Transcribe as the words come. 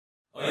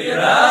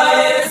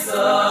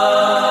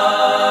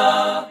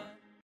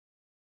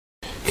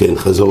כן,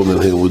 חזור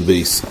מלכים עמוד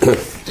בייס.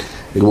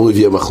 הגמור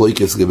הביא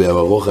המחלוקת לגבי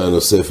המערוכה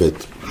הנוספת.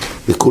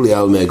 לכולי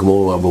עלמא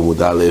הגמור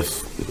בעמוד א',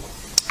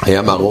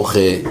 היה מערוכה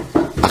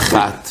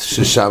אחת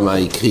ששם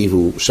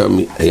הקריבו, שם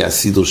היה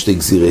סידור שתי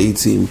גזירי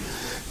עצים,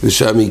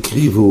 ושם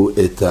הקריבו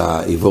את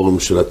האיבורים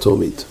של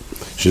התומית,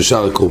 של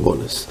שאר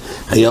הקורבנס.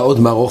 היה עוד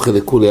מערוכה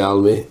לכולי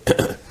עלמא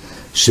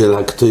של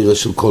הקטוירה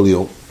של כל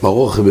יום.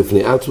 מערוכה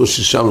בפני עצמו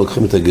ששם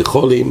לוקחים את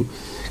הגחולים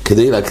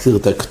כדי להקטיר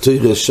את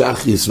הקטוירה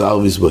שחריס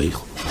וערביס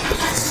בריחו.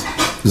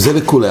 זה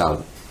לכולי עלמא.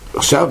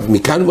 עכשיו,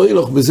 מכאן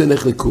ואילך בזה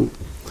נחלקו.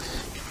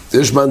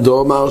 יש מאן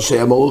דאמר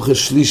שהיה מערוכה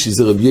שלישי,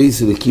 זה רבי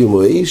יוסי לקיום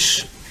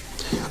האיש,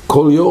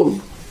 כל יום,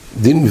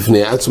 דין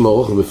בפני עצמו,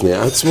 מערוכה בפני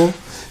עצמו,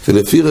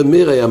 ולפי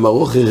רמיר היה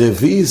מערוכה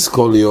רביעיס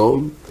כל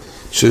יום,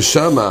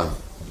 ששמה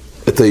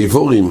את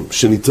האיבורים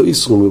שניתו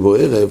יסרו מבוא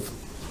ערב,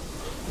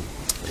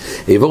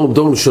 האיבורים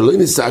דורים שלא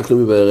נסעקנו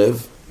מבוא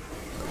ערב,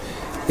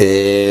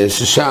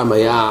 ששם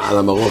היה על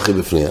המערוכה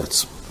בפני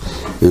עצמו.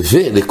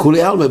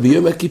 ולכולי עלמא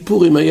ביום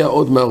הכיפורים היה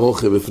עוד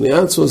מערוכה בפני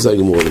עצמו, זה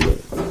הגמור אומר.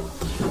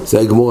 זה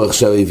הגמור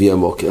עכשיו הביא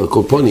עמוק.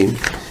 הקופונים,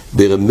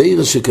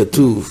 ברמיר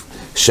שכתוב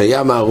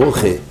שהיה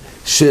מערוכה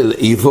של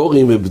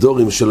איבורים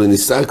ובדורים שלא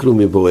נסעקנו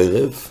מבוא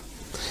ערב,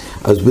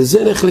 אז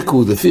בזה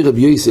נחלקו, לפי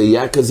רבי יוסי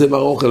היה כזה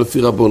מערוכה,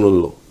 לפי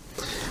רבונון לא.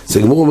 זה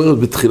הגמור אומרת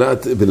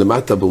בתחילת,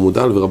 בלמטה,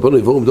 במודל, ורבונון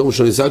איבורים ובדורים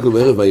שלא נסעקנו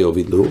בערב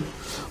ויוביד לו.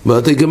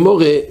 אומרת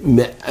הגמור,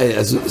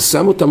 אז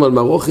שם אותם על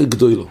מערוכה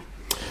גדולו.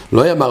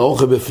 לא היה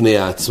מערוכה בפני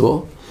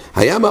עצמו,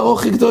 היה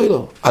מערוכה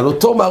גדולו. על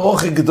אותו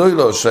מערוכה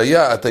גדולו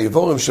שהיה את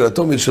האיבורים של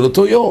התומית של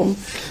אותו יום,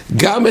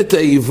 גם את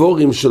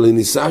האיבורים של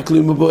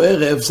נסעקנו מבוא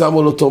ערב שמו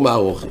על אותו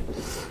מערוכה.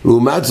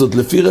 לעומת זאת,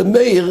 לפי רב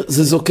מאיר,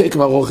 זה זוקק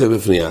מערוכה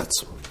בפני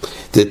עצמו.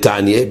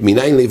 תתניא,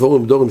 מניין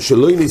לאיבורים ובדורים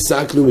שלא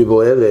נסעקנו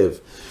מבוא ערב,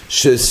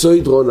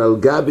 שסוידרון על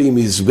גבי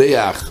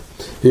מזבח,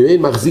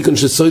 ומין מחזיקון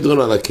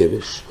שסוידרון על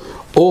הכבש,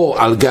 או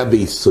על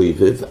גבי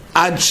סויבב,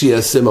 עד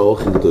שיעשה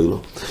מערוכה גדולו.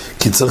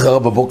 כי צריך הרי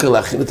בבוקר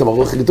להכין את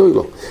המערוכה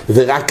גדולו,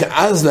 ורק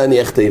אז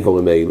להניח את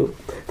האיבורים האלו.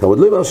 אתה עוד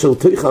לא אומר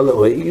שרתיך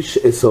לו האיש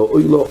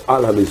אסאוי לו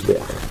על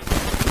המזבח.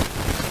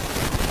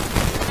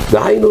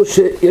 דהיינו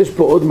שיש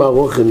פה עוד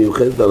מערוכה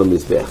מיוחדת על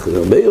המזבח.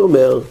 רבי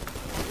אומר,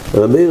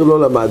 רבי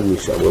לא למד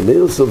משם, רבי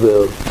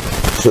סובר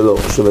שלא,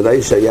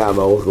 שוודאי שהיה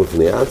המערוכה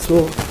בפני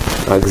עצמו,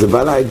 רק זה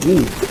בא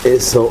להגיד,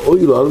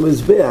 אסאוי לו על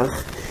המזבח,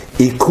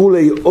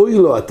 עיקולי אוי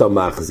לו אתה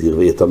מחזיר,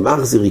 ואתה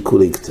מחזיר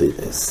עיקולי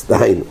קטרס.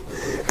 דהיינו,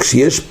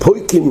 כשיש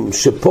פויקים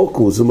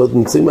שפוקו, זאת אומרת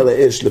נמצאים על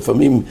האש,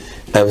 לפעמים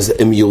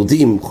הם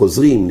יורדים,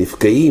 חוזרים,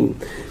 נפקעים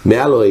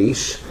מעל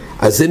האש,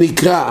 אז זה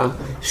נקרא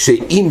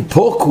שאם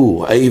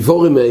פוקו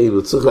האיבורים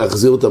האלו צריך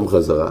להחזיר אותם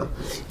חזרה,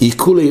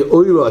 עיקולי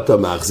אוי לו אתה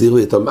מחזיר,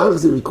 ואתה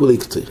מחזיר עיקולי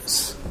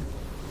קטרס.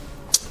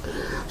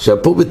 עכשיו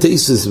פה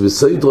בתייסס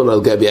בסוידרון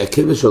על גבי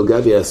הכבש על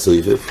גבי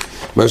הסויבב,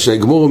 מה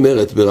שהגמור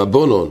אומרת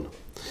ברבונון,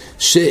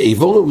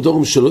 שאיבורים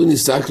ובדורים שלא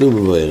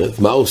נסעקנו בערב,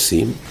 מה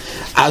עושים?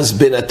 אז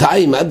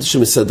בינתיים עד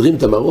שמסדרים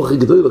את המערוכה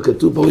גדולה,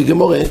 כתוב פה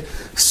בגמורה,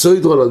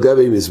 סוידרון על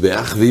גבי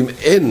מזבח, ואם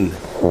אין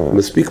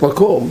מספיק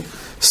מקום,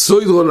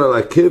 סוידרון על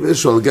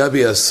הכבש או על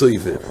גבי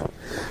הסויבב.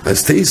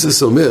 אז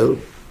תייסס אומר,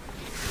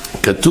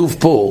 כתוב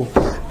פה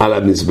על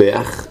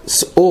המזבח,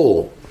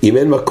 או אם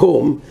אין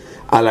מקום,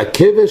 על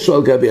הכבש או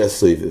על גבי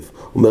הסויבב.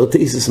 אומר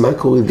תייסס, מה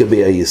קורה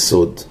לגבי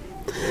היסוד?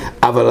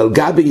 אבל על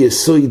גבי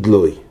יסוד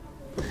לוי.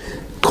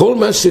 כל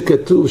מה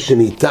שכתוב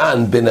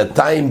שניתן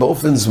בינתיים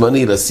באופן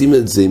זמני לשים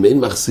את זה, אם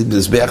אין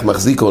מזבח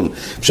מחזיקון,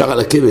 אפשר על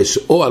הכבש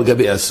או על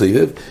גבי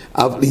הסויבב,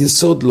 אבל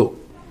יסוד לא.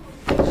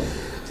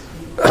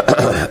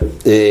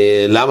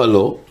 למה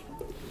לא?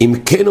 אם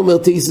כן אומר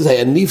תייסס,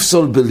 היה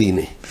נפסול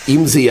בלינה,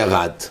 אם זה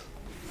ירד.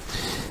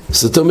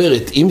 זאת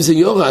אומרת, אם זה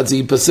יורד, זה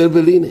ייפסל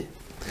בלינה.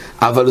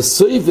 אבל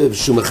סויבב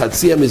שהוא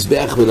מחצי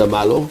המזבח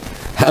ולמעלו,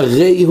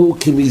 הרי הוא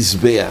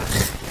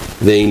כמזבח,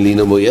 ואין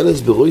לינו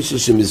מוילס בראשו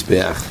של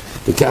מזבח,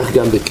 וכך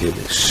גם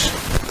בכבש.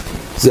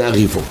 זה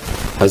הריבו.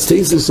 אז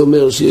תייסס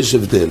אומר שיש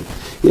הבדל.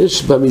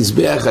 יש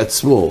במזבח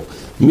עצמו,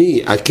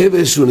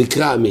 הכבש הוא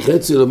נקרא,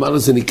 מחצי למעלה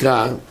זה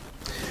נקרא,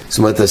 זאת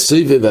אומרת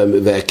הסויבב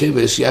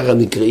והכבש יחד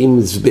נקראים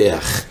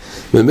מזבח.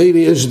 ממילא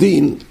יש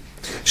דין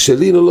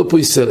שלינו לא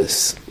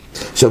פויסלס.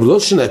 עכשיו לא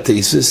שנה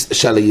תייסס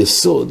שעל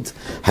היסוד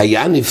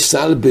היה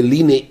נפסל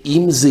בלינה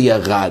אם זה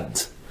ירד.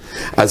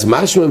 אז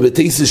משמע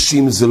בתייסס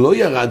שאם זה לא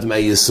ירד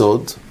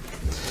מהיסוד,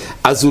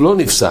 אז הוא לא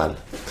נפסל.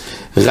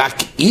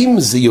 רק אם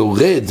זה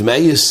יורד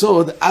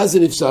מהיסוד, אז זה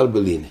נפסל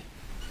בלינה.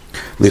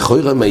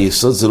 לכאורה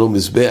מהיסוד זה לא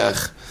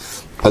מזבח,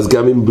 אז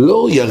גם אם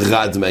לא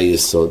ירד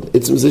מהיסוד,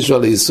 עצם זה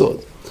שעל היסוד.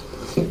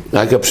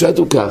 רק הפשט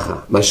הוא ככה,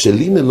 מה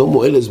שלינה לא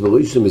מועלס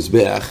בראש של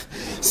מזבח,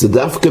 זה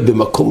דווקא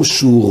במקום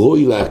שהוא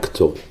רוי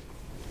להקטור.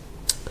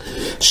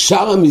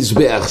 שאר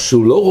המזבח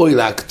שהוא לא רוי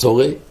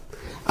להקטור,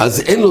 אז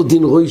אין לו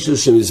דין ראש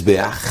של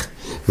מזבח,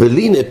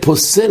 ולינה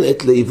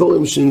פוסלת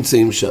לאיבורים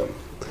שנמצאים שם.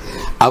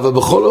 אבל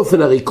בכל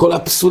אופן, הרי כל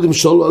הפסולים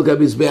שלו על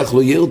גבי מזבח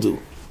לא ירדו.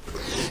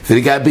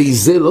 ולגבי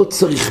זה לא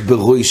צריך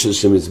בראש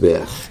של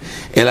מזבח,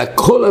 אלא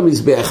כל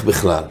המזבח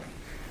בכלל.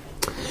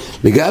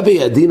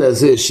 לגבי הדין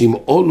הזה שאם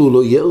עולו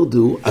לא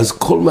ירדו, אז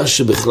כל מה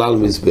שבכלל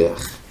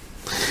מזבח.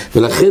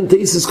 ולכן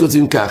תייסס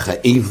כותבים ככה,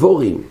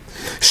 איבורים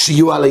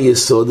שיהיו על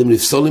היסוד, הם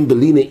נפסולים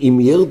בלינה אם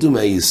ירדו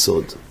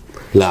מהיסוד.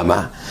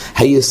 למה?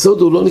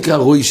 היסוד הוא לא נקרא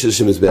רוישה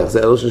שמזבח,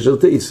 זה הראש של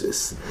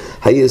תייסס.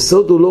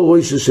 היסוד הוא לא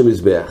רוישה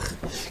שמזבח,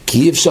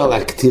 כי אי אפשר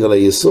להקטיר על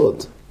היסוד.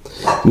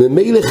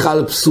 ממילא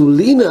חל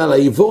פסולינה על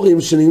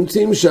האיבורים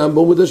שנמצאים שם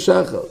בעמוד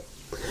השחר.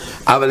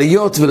 אבל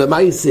היות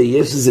ולמעשה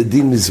יש איזה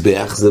דין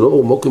מזבח, זה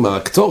לא מוקם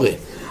הרקטורה,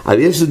 אבל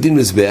יש איזה דין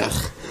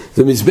מזבח,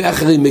 ומזבח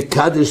הרי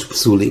מקדש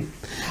פסולים,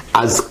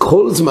 אז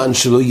כל זמן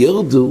שלא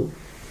ירדו,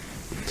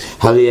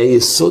 הרי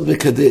היסוד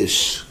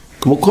מקדש,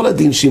 כמו כל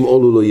הדין שאם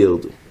עולו לא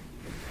ירדו.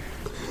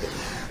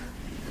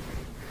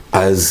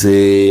 אז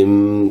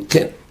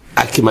כן,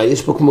 מה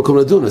יש פה מקום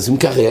לדון, אז אם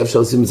ככה היה אפשר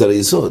לשים את זה על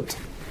היסוד.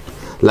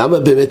 למה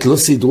באמת לא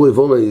סידרו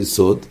איבור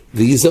מהיסוד,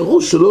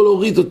 ויזהרו שלא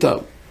להוריד אותם?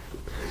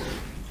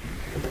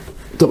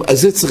 טוב,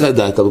 אז זה צריך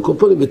לדעת, אבל כל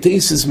פעם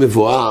בתייסס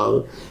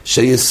מבואר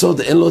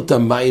שהיסוד אין לו את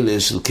המיילה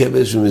של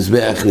כבש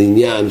ומזבח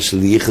לעניין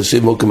של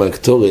יחשב מוקם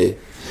הקטורה,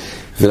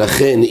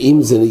 ולכן אם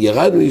זה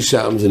ירד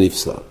משם זה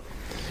נפסל.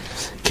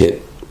 כן,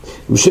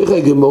 המשך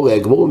הגמורה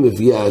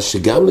מביאה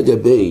שגם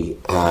לגבי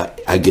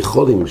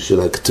הגחולים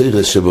של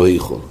הקטורה שבו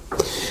יכול,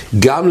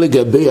 גם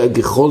לגבי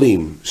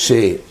הגחולים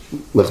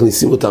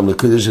שמכניסים אותם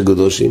לקודש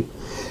הקודשים,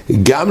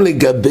 גם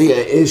לגבי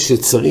האש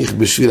שצריך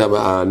בשביל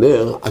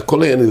הנר,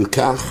 הכל היה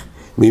נלקח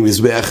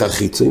ממזבח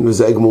החיצון,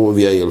 וזה הגמור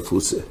מביא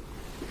הילפוסה.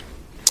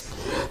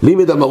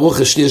 לימד המרוך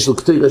השנייה של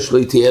קטורה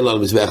שלא תהיה אלא על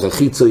מזבח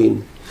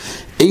החיצון,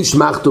 איש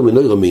מחתו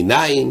מנוירו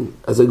מיניים,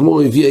 אז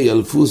הגמור מביא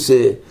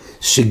הילפוסה,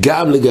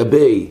 שגם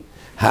לגבי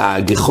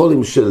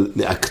הגחולים של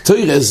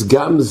הקטורס,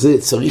 גם זה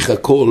צריך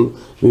הכל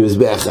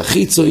ממזבח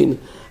החיצון.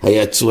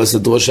 היה צורה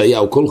סדרוש היה,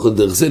 או כל חוד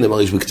דרך זה,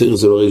 נאמר יש בקטורס,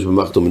 זה לא יש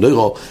במחתו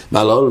מנוירו,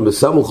 מעלון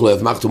בסמוך לא,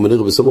 מחתו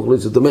מנוירו בסמוך לא,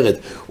 זאת אומרת,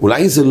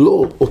 אולי זה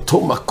לא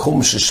אותו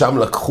מקום ששם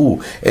לקחו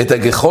את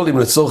הגחולים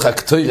לצורך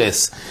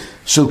הקטורס,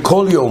 של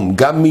כל יום,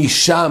 גם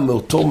משם,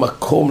 מאותו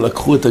מקום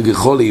לקחו את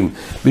הגחולים,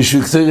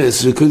 בשביל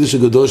קטורס, של קודש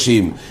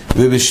הקודשים,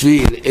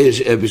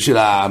 ובשביל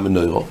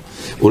המנוירו.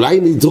 אולי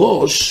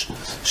נדרוש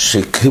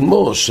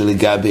שכמו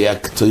שלגבי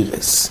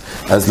הקטורס,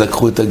 אז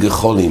לקחו את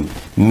הגחולים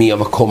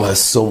מהמקום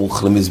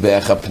הסמוך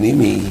למזבח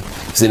הפנימי,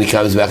 זה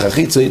נקרא מזבח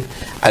החיצון,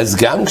 אז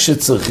גם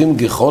כשצריכים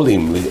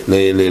גחולים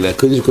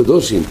לקודש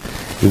הקודשים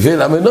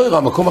ולמנוירה,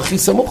 המקום הכי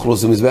סמוך לו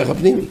זה מזבח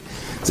הפנימי.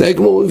 זה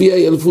כמו מביא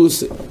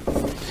הילפוסה.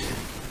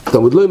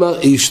 תמוד לא אמר,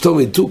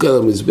 אשתומד תוק על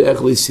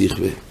המזבח לא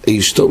שיחווה.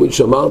 אשתומד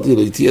שאמרתי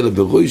לא תהיה לה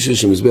ברוישה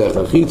של מזבח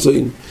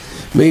החיצון.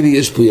 מילא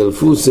יש פה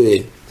ילפוסה,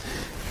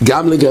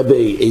 גם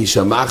לגבי איש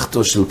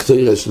המחתו של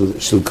קטורה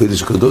של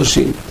קודש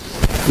הקודשים,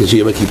 יש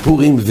יום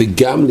הכיפורים,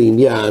 וגם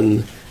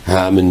לעניין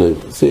המנויר.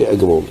 זה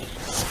הגמור.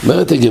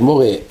 אומרת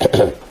הגמור,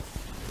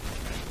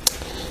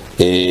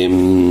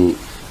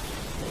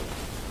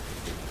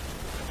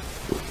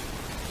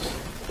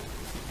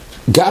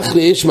 גח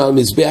ליש מעל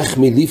מזבח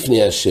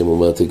מלפני השם,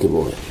 אומרת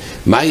הגמור.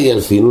 מה יהיה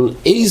לפעמים?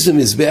 איזה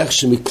מזבח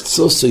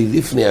שמקצוסו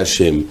לפני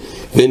השם,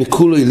 ואין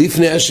כולו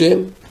לפני השם?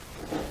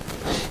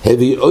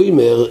 הביא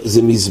אומר,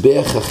 זה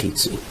מזבח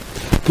החיצון.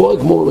 פה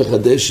הגמור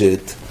מחדשת,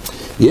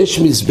 יש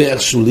מזבח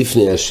שהוא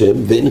לפני השם,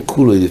 ואין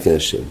כולו לפני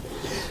השם.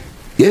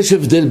 יש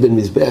הבדל בין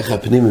מזבח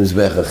הפנימי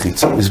ומזבח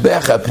החיצון.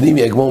 מזבח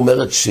הפנימי, הגמור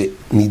אומרת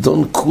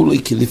שנידון כולו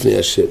כלפני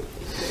השם.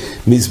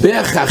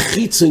 מזבח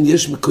החיצון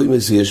יש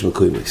מקוימוס ויש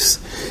מקוימוס.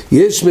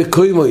 יש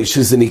מקוימוס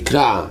שזה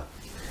נקרא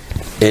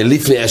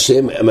לפני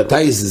השם,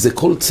 מתי זה? זה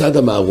כל צד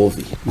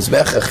המערובי.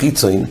 מזבח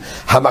החיצון,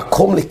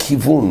 המקום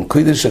לכיוון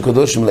קודש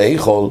הקודשים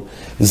להיכול,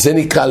 זה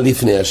נקרא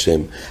לפני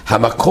השם.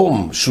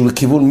 המקום שהוא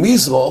לכיוון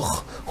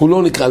מזרח, הוא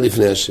לא נקרא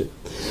לפני השם.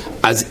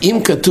 אז אם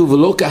כתוב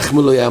ולא כך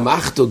מלא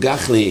ימחתו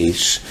גח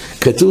לאיש,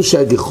 כתוב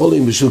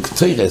שהגחולים בשביל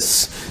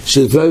קטורס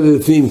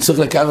שלפעמים צריך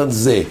לקחת את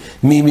זה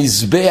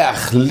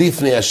ממזבח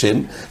לפני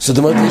השם. זאת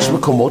אומרת, יש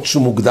מקומות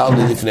שהוא מוגדר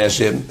לפני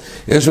השם,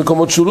 יש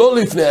מקומות שהוא לא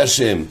לפני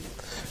השם.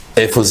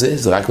 איפה זה?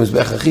 זה רק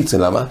מזבח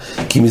החיצון. למה?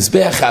 כי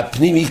מזבח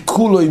הפנימי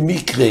כולו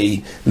מקרי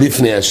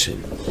לפני השם.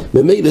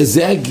 ממילא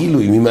זה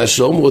הגילוי ממה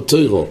שאומרו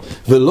תוירו,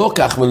 ולא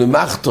כך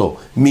מלמחתו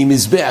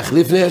ממזבח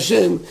לפני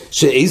השם.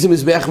 שאיזה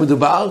מזבח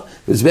מדובר?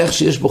 מזבח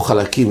שיש בו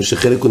חלקים,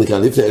 שחלק הוא נקרא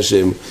לפני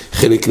השם,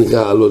 חלק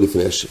נקרא לא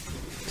לפני השם.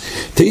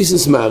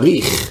 תייסס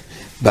מעריך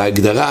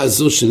בהגדרה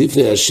הזו של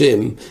לפני השם,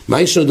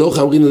 מה יש נדורך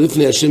אמרינו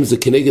לפני השם זה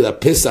כנגד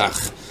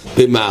הפסח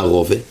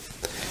במערובה.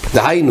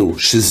 דהיינו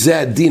שזה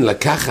הדין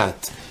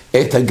לקחת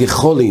את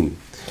הגחולים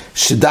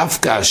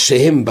שדווקא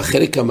שהם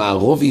בחלק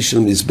המערובי של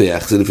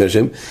מזבח, זה לפני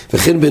השם,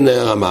 וכן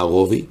בנער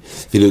המערובי,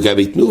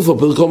 ולגבי תנופו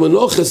פרקו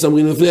מנוחס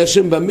אמרים לפני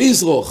השם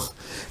במזרח,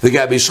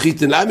 וגבי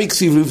שחית נלמי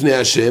כסיב לפני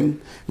השם,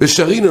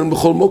 ושרינו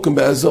בכל מוקם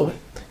באזור.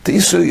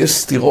 תאיסו יש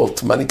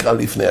סתירות, מה נקרא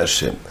לפני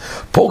השם?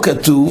 פה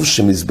כתוב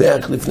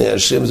שמזבח לפני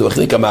השם זה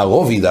בחלק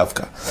המערובי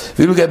דווקא,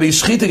 ואילו גבי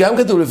שחית גם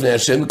כתוב לפני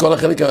השם, כל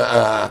החלק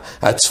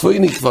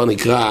הצפויני כבר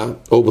נקרא,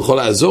 או בכל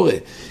האזור,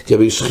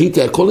 גבי שחית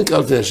הכל נקרא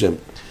לפני השם.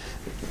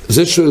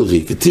 זה שואל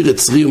ריק, תראה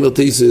צרי אומר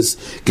תייסס,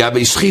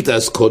 גבי שחיטה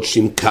אז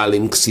קודשים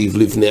קלים כסיב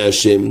לפני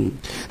השם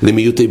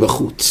למיעוטי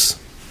בחוץ.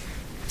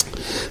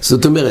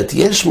 זאת אומרת,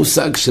 יש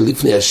מושג של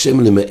לפני השם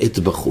למעט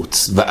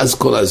בחוץ, ואז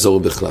כל האזור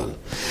בכלל.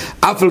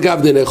 אף על גב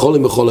דין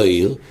יכולים בכל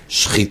העיר,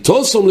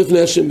 שחיתו שום לפני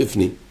השם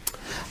בפנים.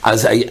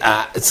 אז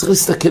צריך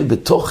להסתכל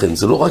בתוכן,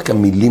 זה לא רק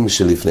המילים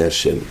של לפני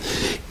השם.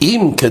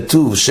 אם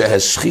כתוב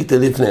שהשחיטה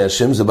לפני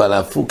השם, זה בא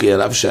להפוק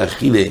עליו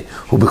שהאכילה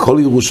הוא בכל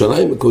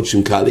ירושלים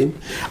בקודשים קלים,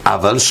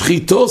 אבל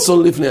שחיתו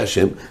שום לפני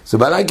השם, זה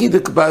בא להגיד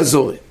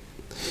באזורי.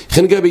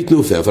 לכן גבי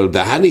תנופה, אבל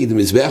בהניד,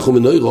 מזבח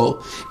ומנוירו,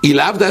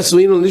 אילאו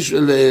דעשווינון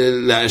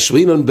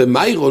להשווינון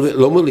במיירו,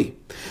 לא מולי.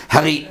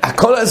 הרי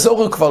הכל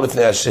האזור הוא כבר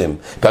לפני השם,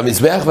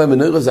 והמזבח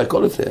והמנוירו זה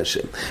הכל לפני השם.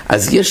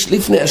 אז יש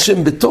לפני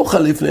השם בתוך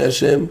הלפני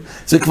השם,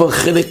 זה כבר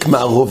חלק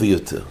מערובי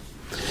יותר.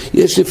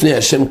 יש לפני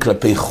השם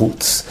כלפי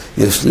חוץ,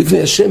 יש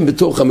לפני השם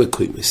בתוך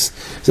המקוימס.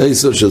 זה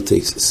היסוד של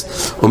תייסס.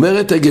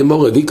 אומרת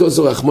הגמורה,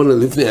 ויקוסו רחמונה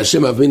לפני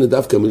השם, אבינו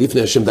דווקא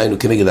מלפני השם דיינו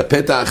כנגד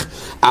הפתח,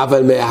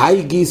 אבל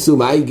מהי גיסו,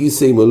 מהי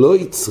גיסו, אם הוא לא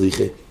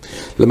יצריכה.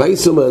 למה היא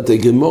אומרת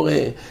הגמורה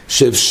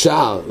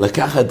שאפשר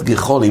לקחת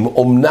גחולים,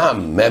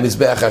 אומנם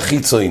מהמזבח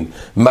החיצון,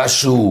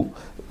 משהו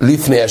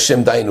לפני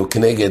השם דיינו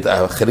כנגד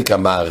החלק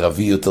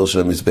המערבי יותר של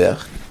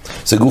המזבח,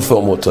 זה גוף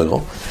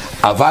האומותו,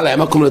 אבל היה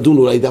מקום לדון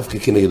אולי דווקא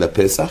כנגד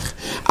הפסח,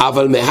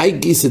 אבל מהי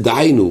גיסא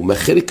דהיינו,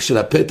 מהחלק של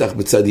הפתח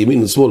בצד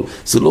ימין ושמאל,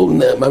 זה לא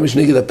ממש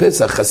נגד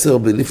הפסח, חסר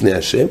בלפני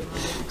השם,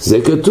 זה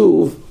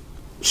כתוב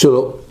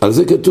שלא, על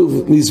זה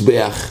כתוב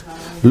מזבח,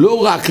 לא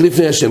רק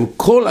לפני השם,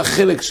 כל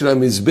החלק של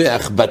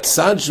המזבח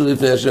בצד של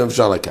לפני השם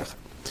אפשר לקחת.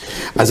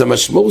 אז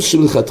המשמעות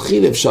של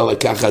לכתחילה אפשר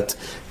לקחת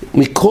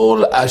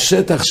מכל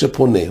השטח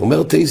שפונה.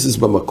 אומר תייסס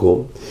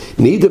במקום,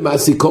 נהידה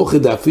מעשי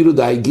כוחד אפילו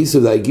די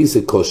גיסא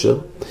כושר,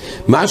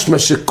 משמע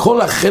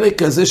שכל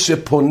החלק הזה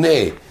שפונה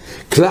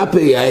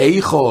כלפי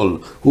האיכול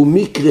הוא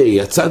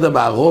מקרי, הצד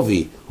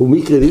המערובי הוא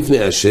מקרי לפני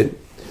השם.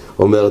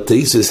 אומר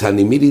תייסס,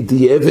 הנימילי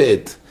דיעבד,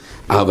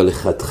 אבל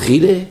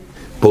לכתחילה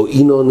בו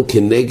אינון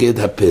כנגד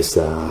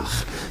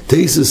הפסח.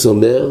 תייסס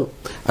אומר,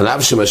 עליו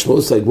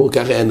שמשמעות סגמור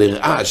כך היה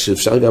נראה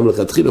שאפשר גם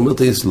לכתחילה, אומר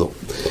תייסס לא.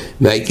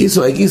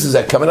 מהגיסו זה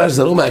הכוונה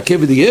שזה לא מעכב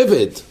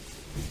ודיעבד,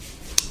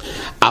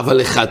 אבל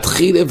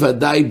לכתחילה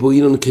ודאי בו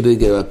אינון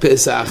כנגד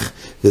הפסח,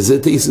 וזה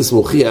תייסס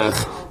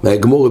מוכיח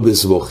מהגמור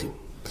בסבוכים.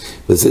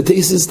 וזה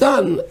תייסס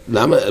דן,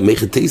 למה?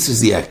 מייך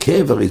תייסס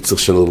יעכב, הרי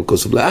צריך שלנו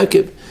בכוסף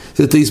לעכב,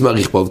 זה תייס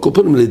מעריך פה, וכל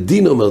פעם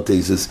לדין אומר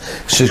תייסס,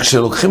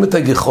 שכשלוקחים את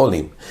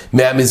הגחולים,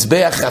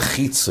 מהמזבח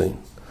החיצון,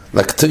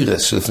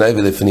 לקטרס שלפני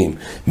ולפנים,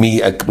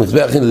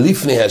 מהמזבח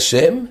לפני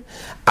השם,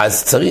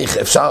 אז צריך,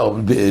 אפשר,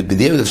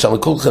 בדיעבד אפשר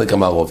מכל חלק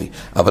המערובי,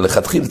 אבל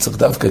לכתחילה צריך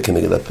דווקא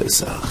כנגד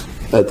הפסח.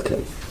 עד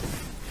כאן.